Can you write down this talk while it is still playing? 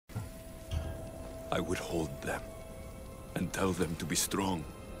I would hold them and tell them to be strong,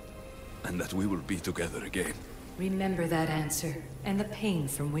 and that we will be together again. Remember that answer, and the pain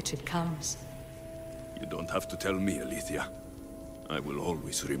from which it comes. You don't have to tell me, Elysia. I will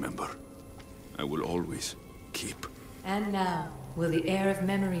always remember. I will always keep. And now, will the heir of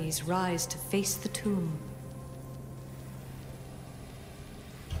memories rise to face the tomb?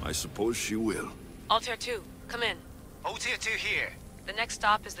 I suppose she will. Altair 2, come in. Altair 2 here. The next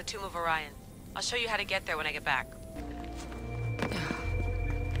stop is the Tomb of Orion. I'll show you how to get there when I get back.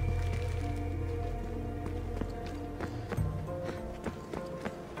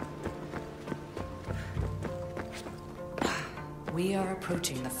 We are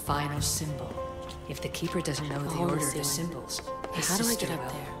approaching the final symbol. If the Keeper doesn't know the order of the symbols, his how do I sister get up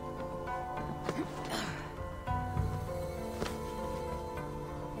will. there?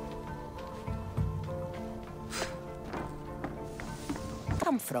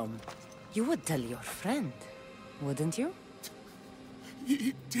 Come from? You would tell your friend, wouldn't you?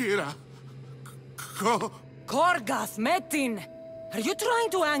 Tira. Go. Korgath Metin! Are you trying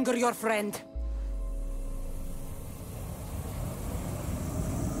to anger your friend?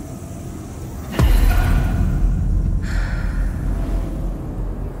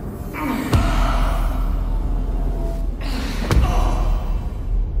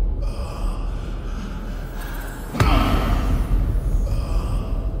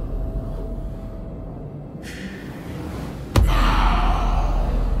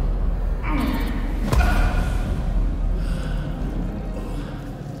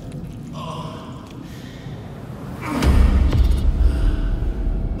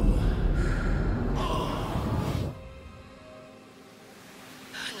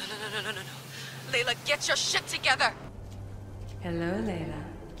 Layla, get your shit together! Hello, Layla.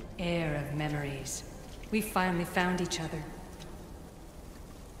 Heir of memories. We finally found each other.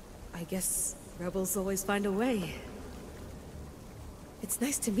 I guess rebels always find a way. It's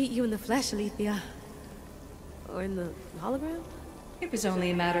nice to meet you in the flesh, Elysia. Or in the hologram? It was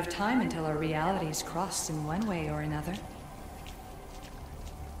only a matter of time until our realities crossed in one way or another.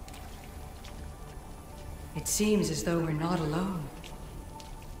 It seems as though we're not alone.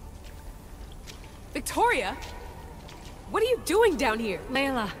 Victoria? What are you doing down here?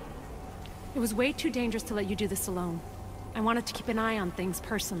 Layla, it was way too dangerous to let you do this alone. I wanted to keep an eye on things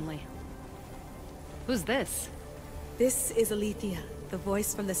personally. Who's this? This is Elysia, the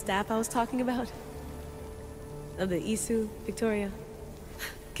voice from the staff I was talking about. Of the Isu, Victoria.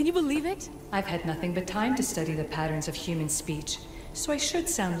 Can you believe it? I've had nothing but time to study the patterns of human speech, so I should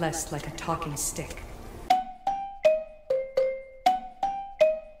sound less like a talking stick.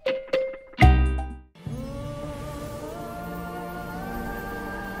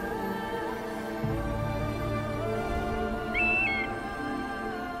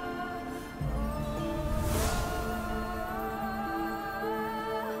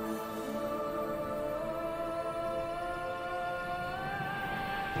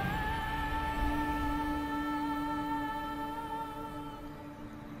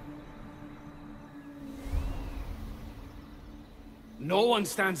 No one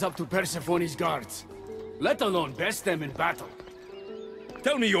stands up to Persephone's guards, let alone best them in battle.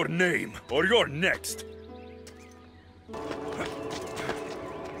 Tell me your name, or you're next.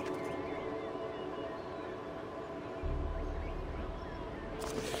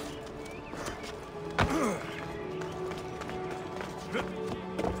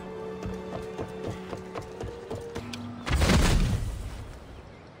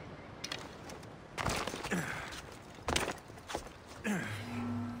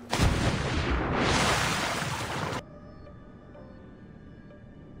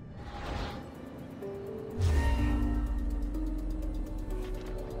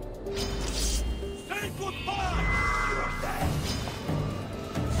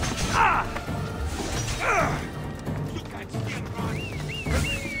 Ah!